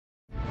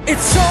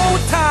It's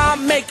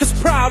showtime, make us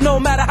proud, no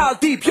matter how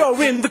deep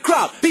you're in the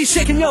crowd. Be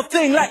shaking your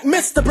thing like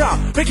Mr.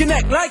 Brown. Break your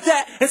neck like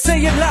that and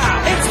say it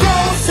loud.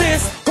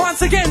 Explosives,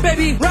 once again,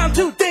 baby. Round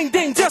two, ding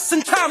ding, just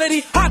in time,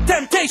 lady. Hot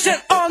temptation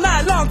all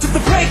night long to the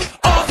break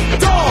of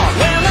dawn.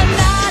 Well, the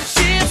night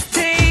shift's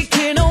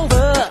taking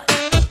over.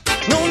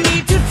 No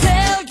need to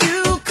tell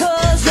you,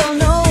 cause you'll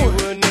know.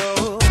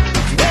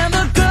 When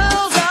the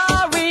girls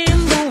are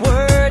in, the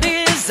word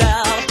is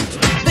out.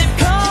 They've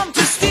come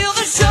to steal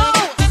the show.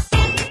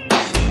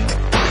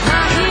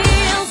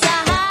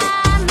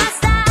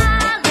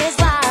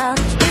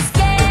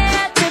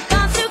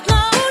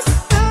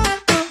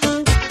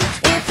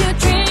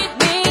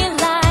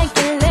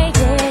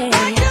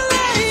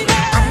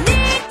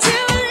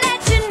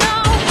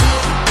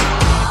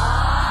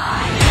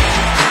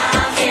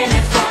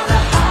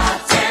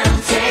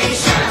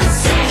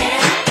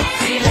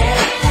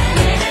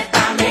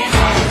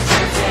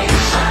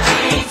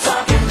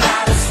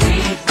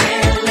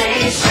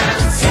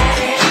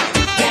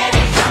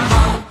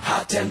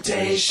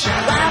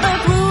 While the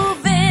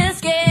groove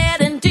is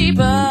getting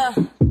deeper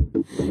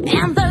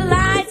and the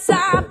lights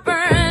are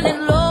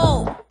burning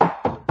low,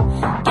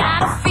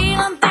 got a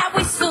feeling that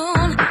we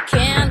soon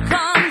can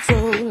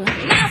control.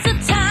 Now's the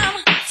time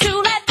to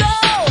let go.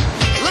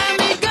 Let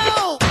me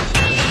go.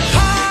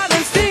 Hot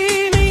and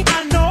steamy, I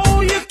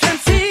know you can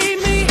see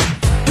me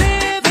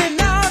living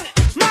out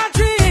my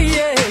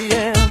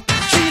dream.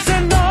 She's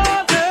an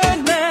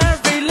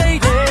ordinary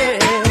lady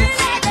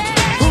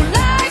who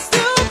likes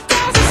to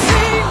dance and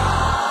sing.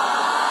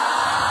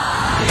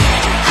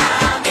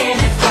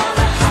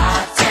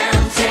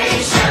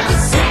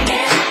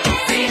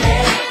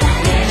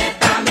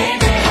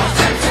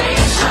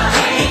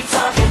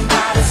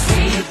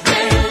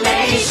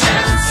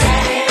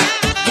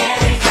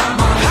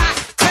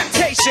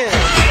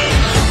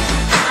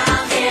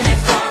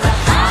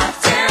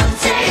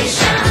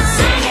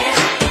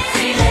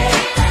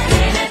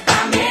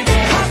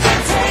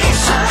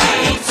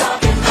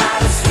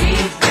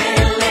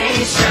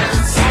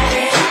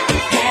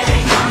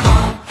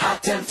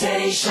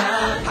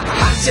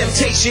 Hot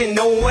temptation,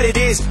 know what it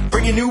is.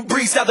 Bring a new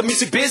breeze out the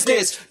music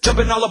business.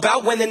 Jumping all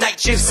about when the night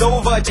shift's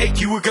over. Take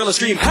you a girl and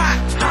scream hot.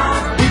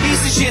 We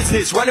beats the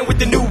shizness, running with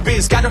the new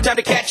biz. Got no time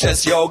to catch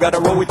us, yo. Gotta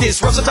roll with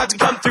this. Rough sometimes to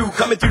come through,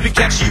 coming through to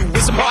catch you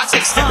with some hard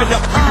sex, stepping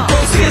up.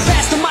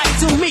 Pass the mic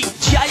to me,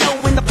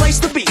 G.I.O. in the place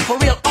to be. For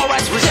real,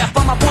 alright, reserved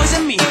for my boys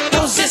and me.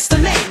 Knows this the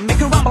name,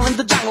 make a rumble in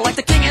the jungle like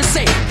the king and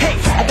say, hey,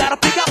 I gotta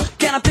pick up,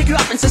 can I pick you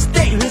up and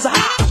sustain? Here's a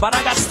high, but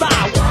I got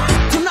style.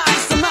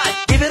 Tonight's the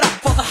night, give it up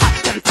for the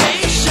hot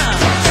temptation.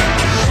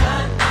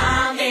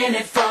 I'm in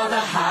it for the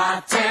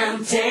hot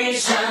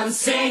temptation.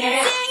 Sing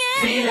it,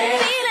 feel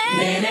it,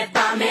 minute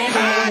by minute.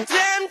 Hot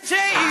temptation.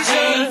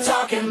 I ain't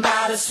talking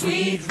about a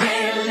sweet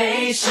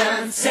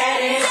relation.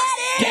 Set it,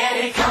 get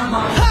it, come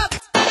on. Hot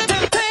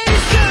temptation.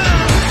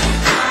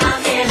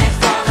 I'm in it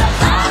for the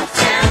hot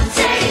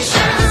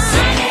temptation.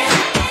 Sing it,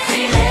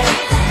 feel it,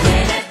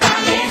 minute by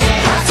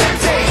minute. Hot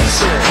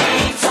temptation. I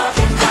ain't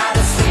talking about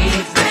a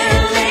sweet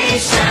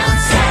relation.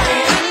 Set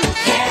it,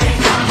 get it,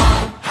 come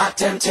on. Hot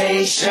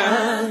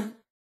temptation.